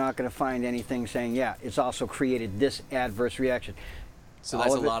 you're not going to find anything saying, yeah, it's also created this adverse reaction. So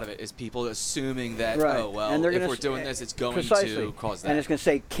that's a lot of it, is people assuming that, oh, well, and if we're doing this, it's going to cause that. And it's going to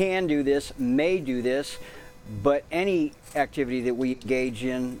say can do this, may do this, but any activity that we engage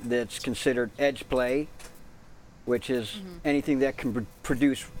in that's considered edge play, which is anything that can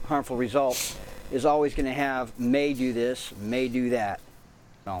produce harmful results, is always going to have may do this, may do that.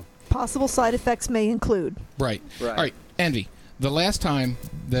 So. Possible side effects may include. Right. All right, Envy, the last time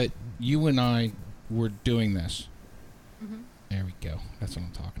that you and I were doing this, there we go. That's what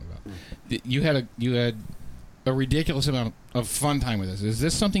I'm talking about. You had a ridiculous amount of fun time with this. Is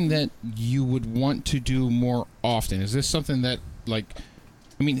this something that you would want to do more often? Is this something that,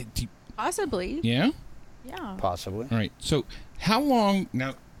 possibly. Yeah? Yeah. Possibly. All right. So, how long?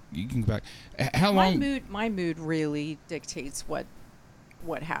 Now, you can go back. How long? My mood really dictates what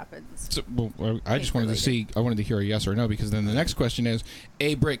happens. So, I just wanted to see. I wanted to hear a yes or no, because then the next question is: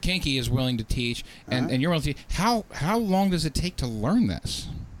 A Brick Kinky is willing to teach, and you're willing to teach. How long does it take to learn this?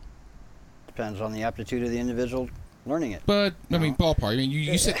 Depends on the aptitude of the individual learning it. But I mean, ballpark. I mean,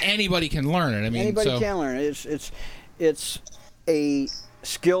 you said anybody can learn it. I mean, anybody can learn it. It's a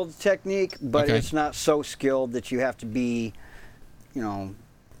skilled technique, but it's not so skilled that you have to be,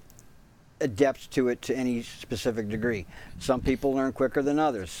 adept to it to any specific degree. Some people learn quicker than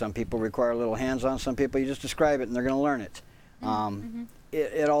others. Some people require a little hands-on. Some people you just describe it and they're going to learn it.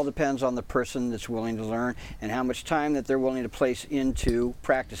 It all depends on the person that's willing to learn and how much time that they're willing to place into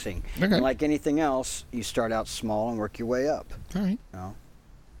practicing. Okay. And like anything else, you start out small and work your way up. All right.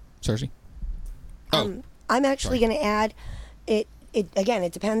 Cersei? I'm actually going to add, it again,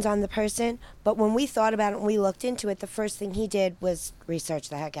 it depends on the person, but when we thought about it and we looked into it, the first thing he did was research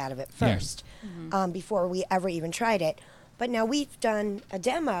the heck out of it first, before we ever even tried it. But now we've done a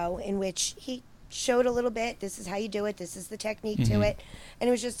demo in which he showed a little bit, this is how you do it, this is the technique to it, and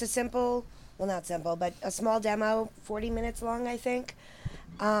it was just a simple, well, not simple, but a small demo, 40 minutes long, I think,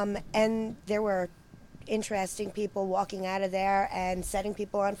 and there were interesting people walking out of there and setting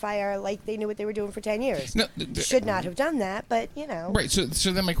people on fire like they knew what they were doing for 10 years. No, should not have done that, but Right. So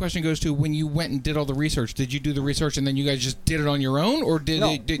then my question goes to, when you went and did all the research, did you do the research and then you guys just did it on your own, or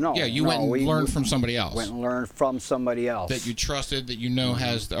you went and learned from somebody else? Went and learned from somebody else that you trusted, that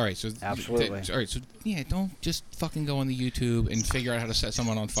has. All right. So absolutely. All right. So don't just fucking go on the YouTube and figure out how to set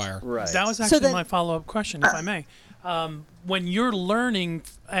someone on fire. Right. That was actually my follow-up question, if I may. When you're learning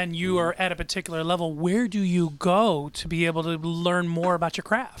and you are at a particular level, where do you go to be able to learn more about your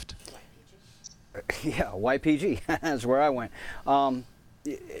craft? Yeah, YPG. That's where I went.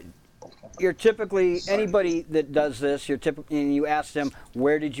 You're typically, anybody that does this, and you ask them,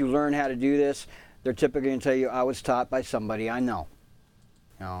 where did you learn how to do this? They're typically going to tell you, I was taught by somebody I know.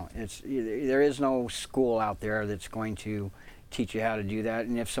 There is no school out there that's going to teach you how to do that,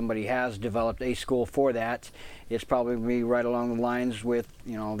 and if somebody has developed a school for that, it's probably right along the lines with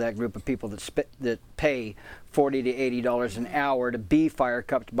that group of people that pay $40 to $80 an hour to be fire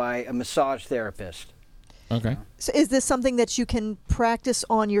cupped by a massage therapist. Okay. So is this something that you can practice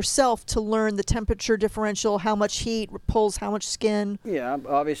on yourself to learn the temperature differential, how much heat pulls how much skin? Yeah,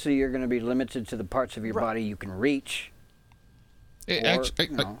 obviously you're going to be limited to the parts of your body you can reach. Did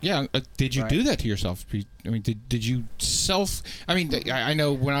you do that to yourself? I mean, did you self? I mean, I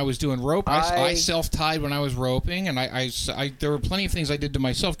know when I was doing rope, I self-tied when I was roping, and I there were plenty of things I did to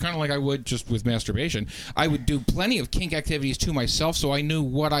myself, kind of like I would just with masturbation. I would do plenty of kink activities to myself, so I knew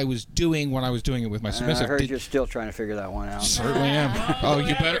what I was doing when I was doing it with my submissive. I heard you're still trying to figure that one out. Certainly am.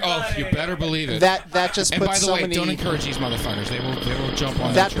 You better believe it. That just and puts by the so way, many. don't encourage these motherfuckers. They will jump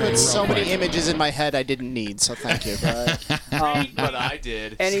on That train puts so real many quick. images in my head I didn't need. So thank you. But I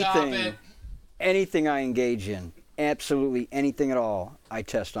did. Anything I engage in, absolutely anything at all, I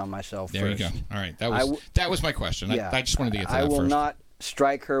test on myself There first. you go. All right, that was my question. Yeah, I just wanted to get to that I will first. not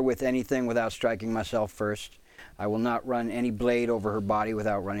strike her with anything without striking myself first. I will not run any blade over her body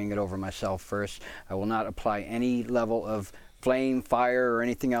without running it over myself first. I will not apply any level of flame, fire, or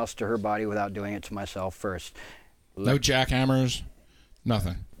anything else to her body without doing it to myself first. No jackhammers,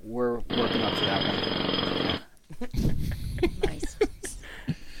 nothing. We're working up to that one. Nice.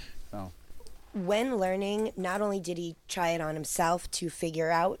 When learning, not only did he try it on himself to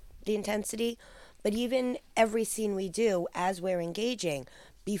figure out the intensity, but even every scene we do as we're engaging,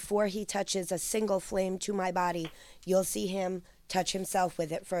 before he touches a single flame to my body, you'll see him touch himself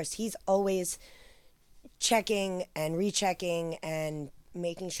with it first. He's always checking and rechecking and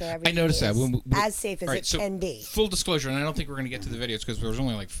making sure everything I noticed is that as safe as it can be. Full disclosure, and I don't think we're going to get to the videos because there was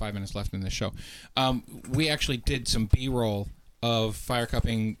only like 5 minutes left in this show. We actually did some B-roll of fire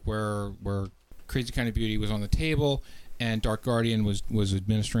cupping where Crazy Kind of Beauty was on the table and Dark Guardian was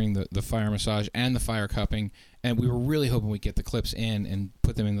administering the fire massage and the fire cupping, and we were really hoping we'd get the clips in and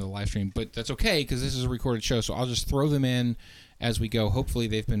put them into the live stream, but that's okay because this is a recorded show, so I'll just throw them in as we go. Hopefully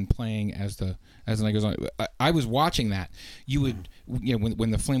they've been playing as the night goes on. I was watching that. You would,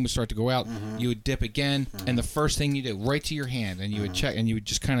 when the flame would start to go out, you would dip again, and the first thing you do, right to your hand, and you would check, and you would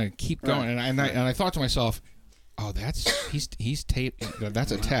just kind of keep going. Right. And I thought to myself, oh, he's taped.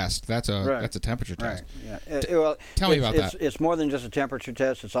 That's a test. That's a temperature test. Right. Yeah. Tell me about that. It's more than just a temperature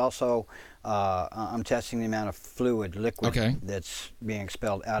test. It's also I'm testing the amount of liquid that's being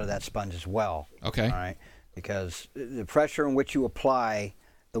expelled out of that sponge as well. Okay. All right. Because the pressure in which you apply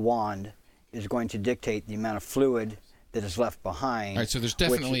the wand is going to dictate the amount of fluid that is left behind. All right, so there's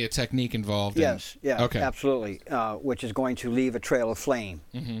definitely a technique involved. Yes, okay. Absolutely, which is going to leave a trail of flame.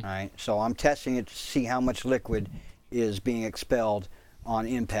 All right, so I'm testing it to see how much liquid is being expelled on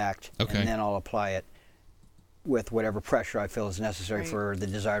impact, and then I'll apply it with whatever pressure I feel is necessary for the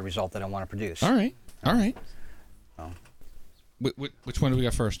desired result that I want to produce. All right. Which one do we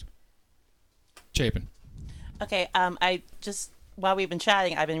got first? Chapin. Okay, I just, while we've been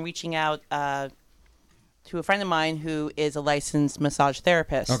chatting, I've been reaching out to a friend of mine who is a licensed massage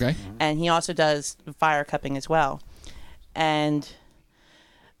therapist. Okay. And he also does fire cupping as well. And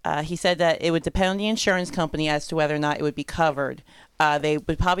he said that it would depend on the insurance company as to whether or not it would be covered. They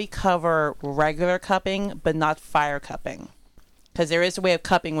would probably cover regular cupping, but not fire cupping. Because there is a way of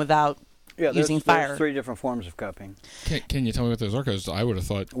cupping without using fire. There's 3 different forms of cupping. Can you tell me what those are? Because I would have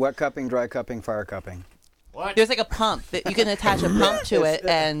thought... Wet cupping, dry cupping, fire cupping. What? There's like a pump that you can attach a pump to it,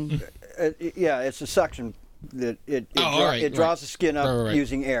 and it's a suction that it right, draws the skin up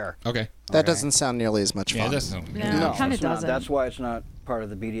using air. Okay, that doesn't sound nearly as much fun. Yeah, it doesn't. No, it kind of it's not. doesn't. That's why it's not part of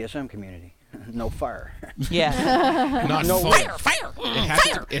the BDSM community. No fire. Yeah. Not no fun.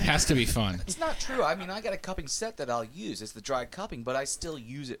 Fire! It has to be fun. It's not true. I mean, I got a cupping set that I'll use. It's the dry cupping, but I still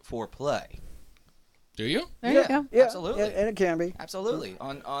use it for play. Do you? There you go. Yeah, absolutely. And it can be. Absolutely.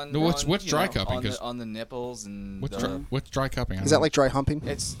 What's dry cupping? On the nipples and what's dry cupping? Is that like dry humping?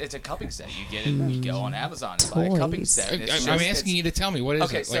 It's a cupping set. You get it. You go on Amazon and buy a cupping set. I'm asking you to tell me what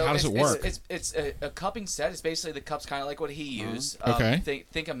is it? Like, how does it work? It's a cupping set. It's basically the cups kind of like what he used. Okay.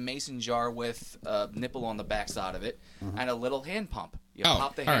 Think a mason jar with a nipple on the backside of it and a little hand pump. You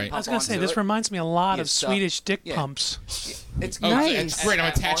pop the hand pump I was going to say, onto this it. reminds me a lot of Swedish dick pumps. It's nice. Great.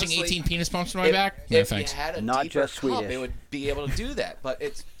 I'm attaching 18 penis pumps to my back. No, If thanks. you had a Not deeper just cup, Swedish. it would be able to do that. But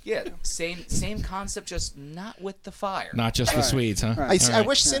it's same concept, just not with the fire. Not just the Swedes, huh? I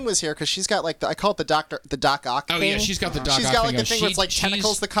wish Sin was here because she's got like I call it the Doc Ock thing. Oh yeah, she's got the Doc Ock. She's got like thing. the thing with like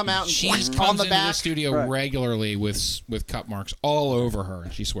tentacles that come out and she on comes the into the back. studio regularly with cup marks all over her,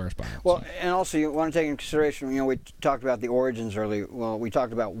 and she swears by it. Well, and also you want to take into consideration. We talked about the origins earlier. well, we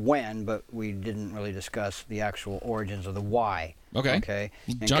talked about when, but we didn't really discuss the actual origins of the why. Okay. Okay.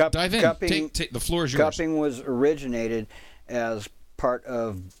 And Dive in. Cupping, the floor is yours. Cupping was originated as part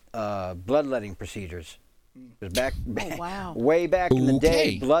of bloodletting procedures. 'Cause way back in the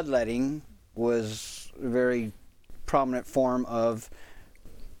day, bloodletting was a very prominent form of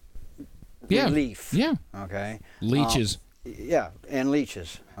relief. Yeah. Okay. Leeches. And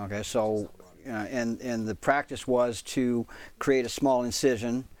leeches. Okay, so and the practice was to create a small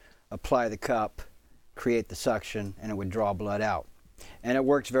incision, apply the cup, create the suction, and it would draw blood out. And it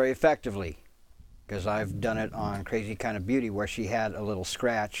works very effectively, because I've done it on Crazy Kind of Beauty, where she had a little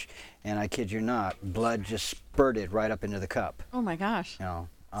scratch, and I kid you not, blood just spurted right up into the cup. Oh my gosh. You know.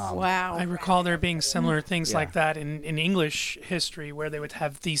 Wow. I recall there being similar things like that in English history, where they would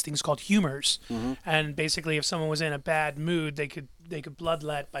have these things called humors, and basically, if someone was in a bad mood, they could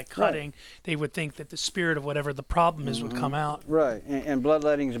bloodlet by cutting. They would think that the spirit of whatever the problem is would come out. Right, and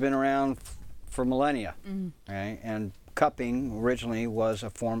bloodletting's been around for millennia. Right, and cupping originally was a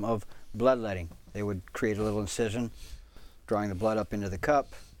form of bloodletting. They would create a little incision, drawing the blood up into the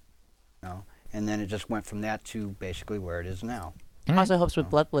cup, and then it just went from that to basically where it is now. Also helps with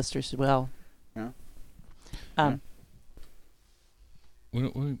blood blisters as well. Yeah. I'm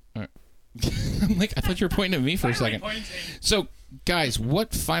like, I thought you were pointing at me for a second. So, guys,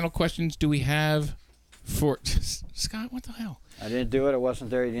 what final questions do we have for Scott? What the hell? I didn't do it. I wasn't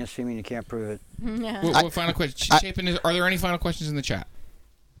there. You didn't see me, and you can't prove it. What final question? Chapin, are there any final questions in the chat?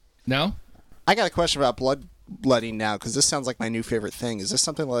 No? I got a question about bloodletting now, because this sounds like my new favorite thing. Is this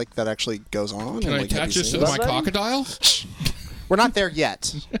something like that actually goes on? Can I attach this to my crocodile? We're not there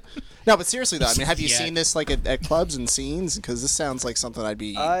yet. No, but seriously though, I mean, have you seen this like at clubs and scenes? Because this sounds like something I'd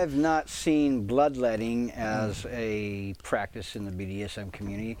be. I've not seen bloodletting as a practice in the BDSM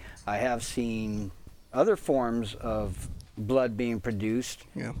community. I have seen other forms of blood being produced,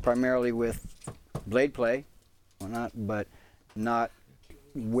 primarily with blade play, but not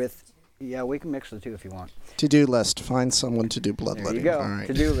with. Yeah, we can mix the two if you want. To-do list: find someone to do bloodletting. There you go. All right.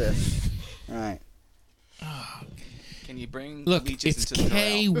 To-do list. All right. Can you bring Look, leeches it's into the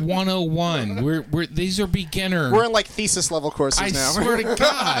K101. we're these are beginner. We're in like thesis level courses now. I swear to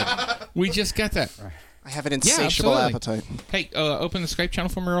God, we just got that. I have an insatiable appetite. Hey, open the Skype channel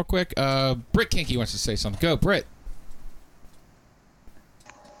for me real quick. Britt Kinky wants to say something. Go, Britt.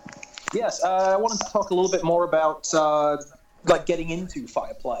 Yes, I wanted to talk a little bit more about like getting into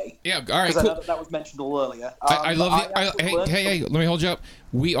fire play. Yeah, all right, Because cool. I know that was mentioned a little earlier. I love you. Hey, let me hold you up.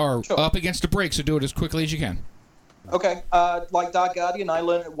 We are up against a break, so do it as quickly as you can. Okay, like Dark Guardian, I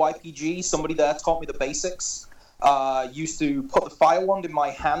learned at YPG. Somebody there taught me the basics. Used to put the fire wand in my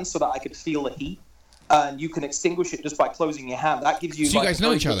hand so that I could feel the heat, and you can extinguish it just by closing your hand. That gives you So you guys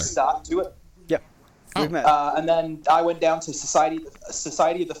know each other? Start to it. Yeah, we've met. And then I went down to Society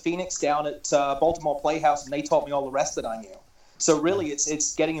of the Phoenix down at Baltimore Playhouse, and they taught me all the rest that I knew. So really,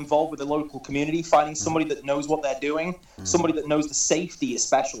 it's getting involved with the local community, finding somebody that knows what they're doing, somebody that knows the safety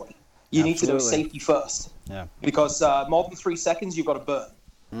especially. You need to know safety first. Yeah. Because more than 3 seconds, you've got to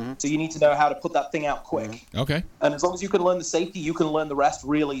burn. So you need to know how to put that thing out quick. Okay. And as long as you can learn the safety, you can learn the rest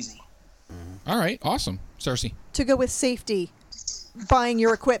real easy. All right, awesome. Cersei. To go with safety, buying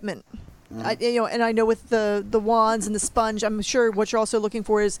your equipment. And I know with the wands and the sponge, I'm sure what you're also looking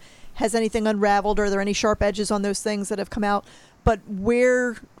for is, has anything unraveled? Are there any sharp edges on those things that have come out? But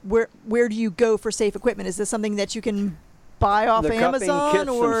where do you go for safe equipment? Is this something that you can buy off the Amazon, cupping kits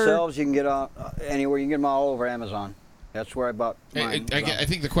or themselves you can get anywhere? You can get them all over Amazon. That's where I bought mine. I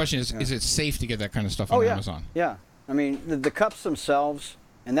think the question is it safe to get that kind of stuff on Amazon? Yeah. I mean, the cups themselves,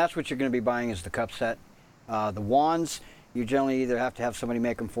 and that's what you're going to be buying is the cup set. The wands, you generally either have to have somebody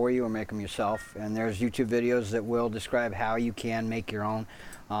make them for you or make them yourself. And there's YouTube videos that will describe how you can make your own.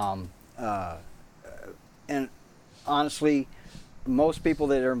 And honestly, most people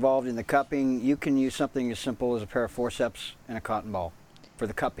that are involved in the cupping, you can use something as simple as a pair of forceps and a cotton ball for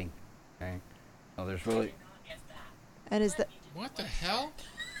the cupping. Okay. So there's really. And is that what the hell?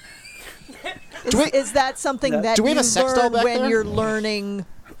 Is that something that do we have you a sex doll learn back when there? you're learning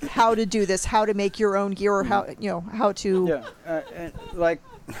how to do this, how to make your own gear, or how to? Yeah, and like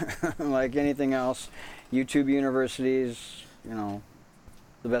anything else, YouTube universities, the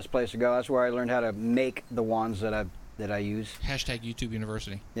best place to go. That's where I learned how to make the wands that I use. Hashtag YouTube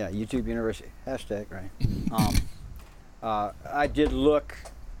University. Yeah, YouTube University. Hashtag, right. I did look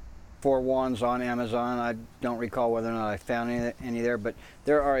for wands on Amazon. I don't recall whether or not I found any there, but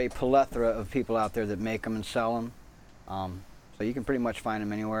there are a plethora of people out there that make them and sell them. So you can pretty much find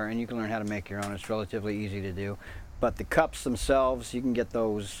them anywhere, and you can learn how to make your own. It's relatively easy to do. But the cups themselves, you can get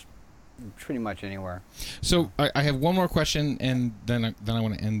those pretty much anywhere. So I have one more question, and then I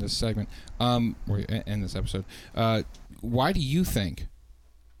want to end this segment, or end this episode. Why do you think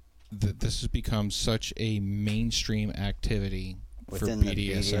that this has become such a mainstream activity within for the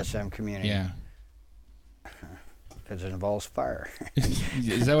BDSM community? Yeah. Because it involves fire.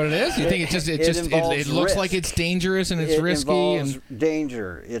 Is that what it is? You think it looks risk. like it's dangerous and it's risky? It involves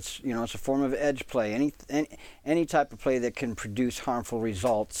danger. It's it's a form of edge play. Any type of play that can produce harmful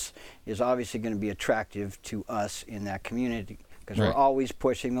results is obviously going to be attractive to us in that community because we're always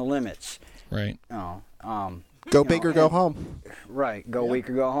pushing the limits. Right. Go big or go home. Right. Go weak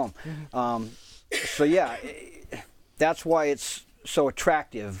or go home. So yeah, that's why it's so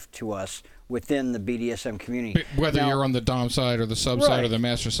attractive to us within the BDSM community. Whether you're on the dom side or the sub side or the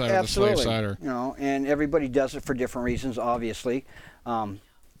master side or the slave side. Or and everybody does it for different reasons, obviously.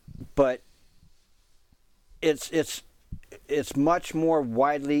 But it's much more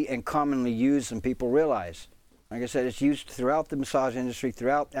widely and commonly used than people realize. Like I said, it's used throughout the massage industry,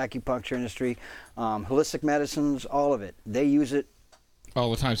 throughout acupuncture industry, holistic medicines, all of it. They use it all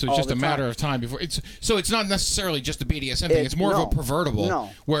the time. So it's just a matter of time before it's not necessarily just a BDSM thing. It's more of a pervertible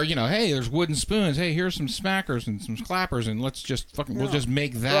where, hey, there's wooden spoons. Hey, here's some smackers and some clappers, and let's just we'll just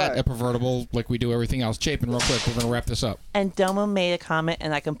make that a pervertible like we do everything else. Chapin, real quick, we're going to wrap this up. And Domo made a comment,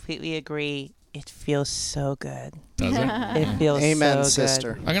 and I completely agree. It feels so good. Does it? It feels Amen, so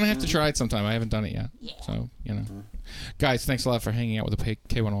sister. good. I'm going to have to try it sometime. I haven't done it yet. Yeah. So, Guys, thanks a lot for hanging out with the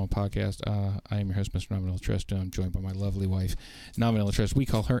K101 podcast. I am your host, Mr. Nominal Trist, and I'm joined by my lovely wife, Nominal Trist. We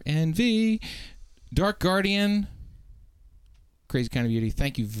call her NV. Dark Guardian, Crazy Kind of Beauty,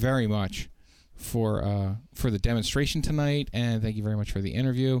 thank you very much for the demonstration tonight, and thank you very much for the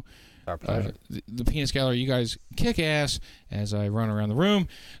interview. Our pleasure. The Penis Gallery, you guys kick ass as I run around the room.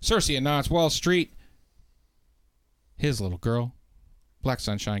 Cersei and Knots, Wall Street, his little girl, Black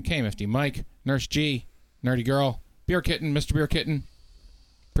Sunshine, KMFD Mike, Nurse G, Nerdy Girl, Beer Kitten, Mr. Beer Kitten,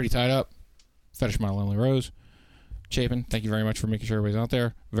 Pretty Tied Up, Fetish Model Emily Rose, Chapin, thank you very much for making sure everybody's out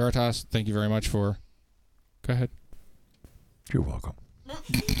there. Veritas, thank you very much for... Go ahead. You're welcome.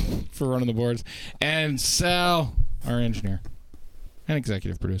 For running the boards. And Sal, our engineer and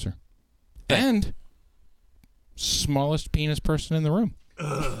executive producer. And smallest penis person in the room.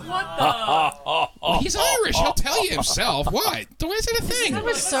 What the? He's Irish. He'll tell you himself. What? Why is it a thing? That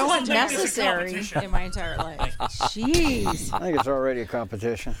was so unnecessary in my entire life. Jeez. I think it's already a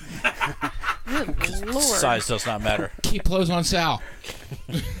competition. Good Lord. Size does not matter. Keep clothes on Sal.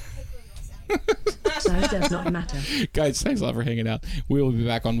 Size does not matter. Guys, thanks a lot for hanging out. We will be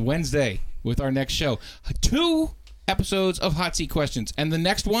back on Wednesday with our next show. 2 episodes of Hot Seat Questions. And the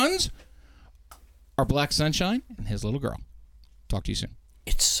next ones are Black Sunshine and his little girl. Talk to you soon.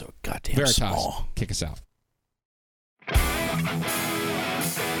 It's so goddamn Veritas, small. kick us out.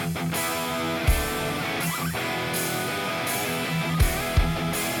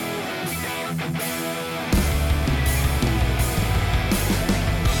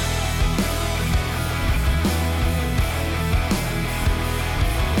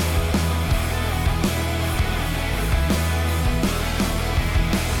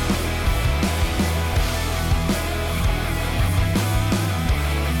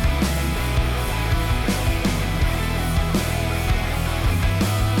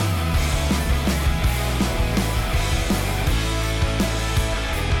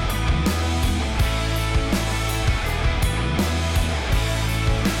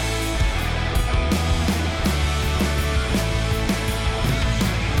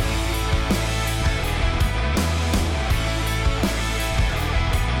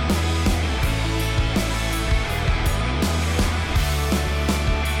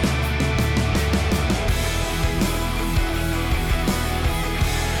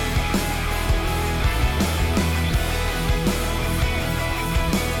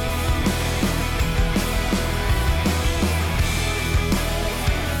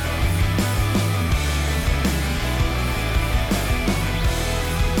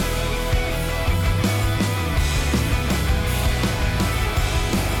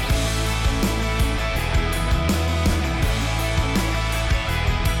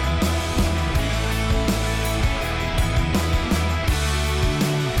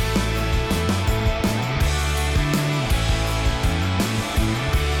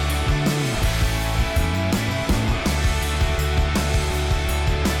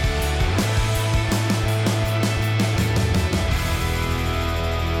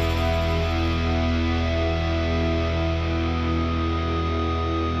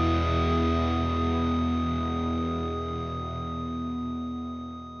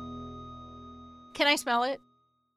 Can I smell it?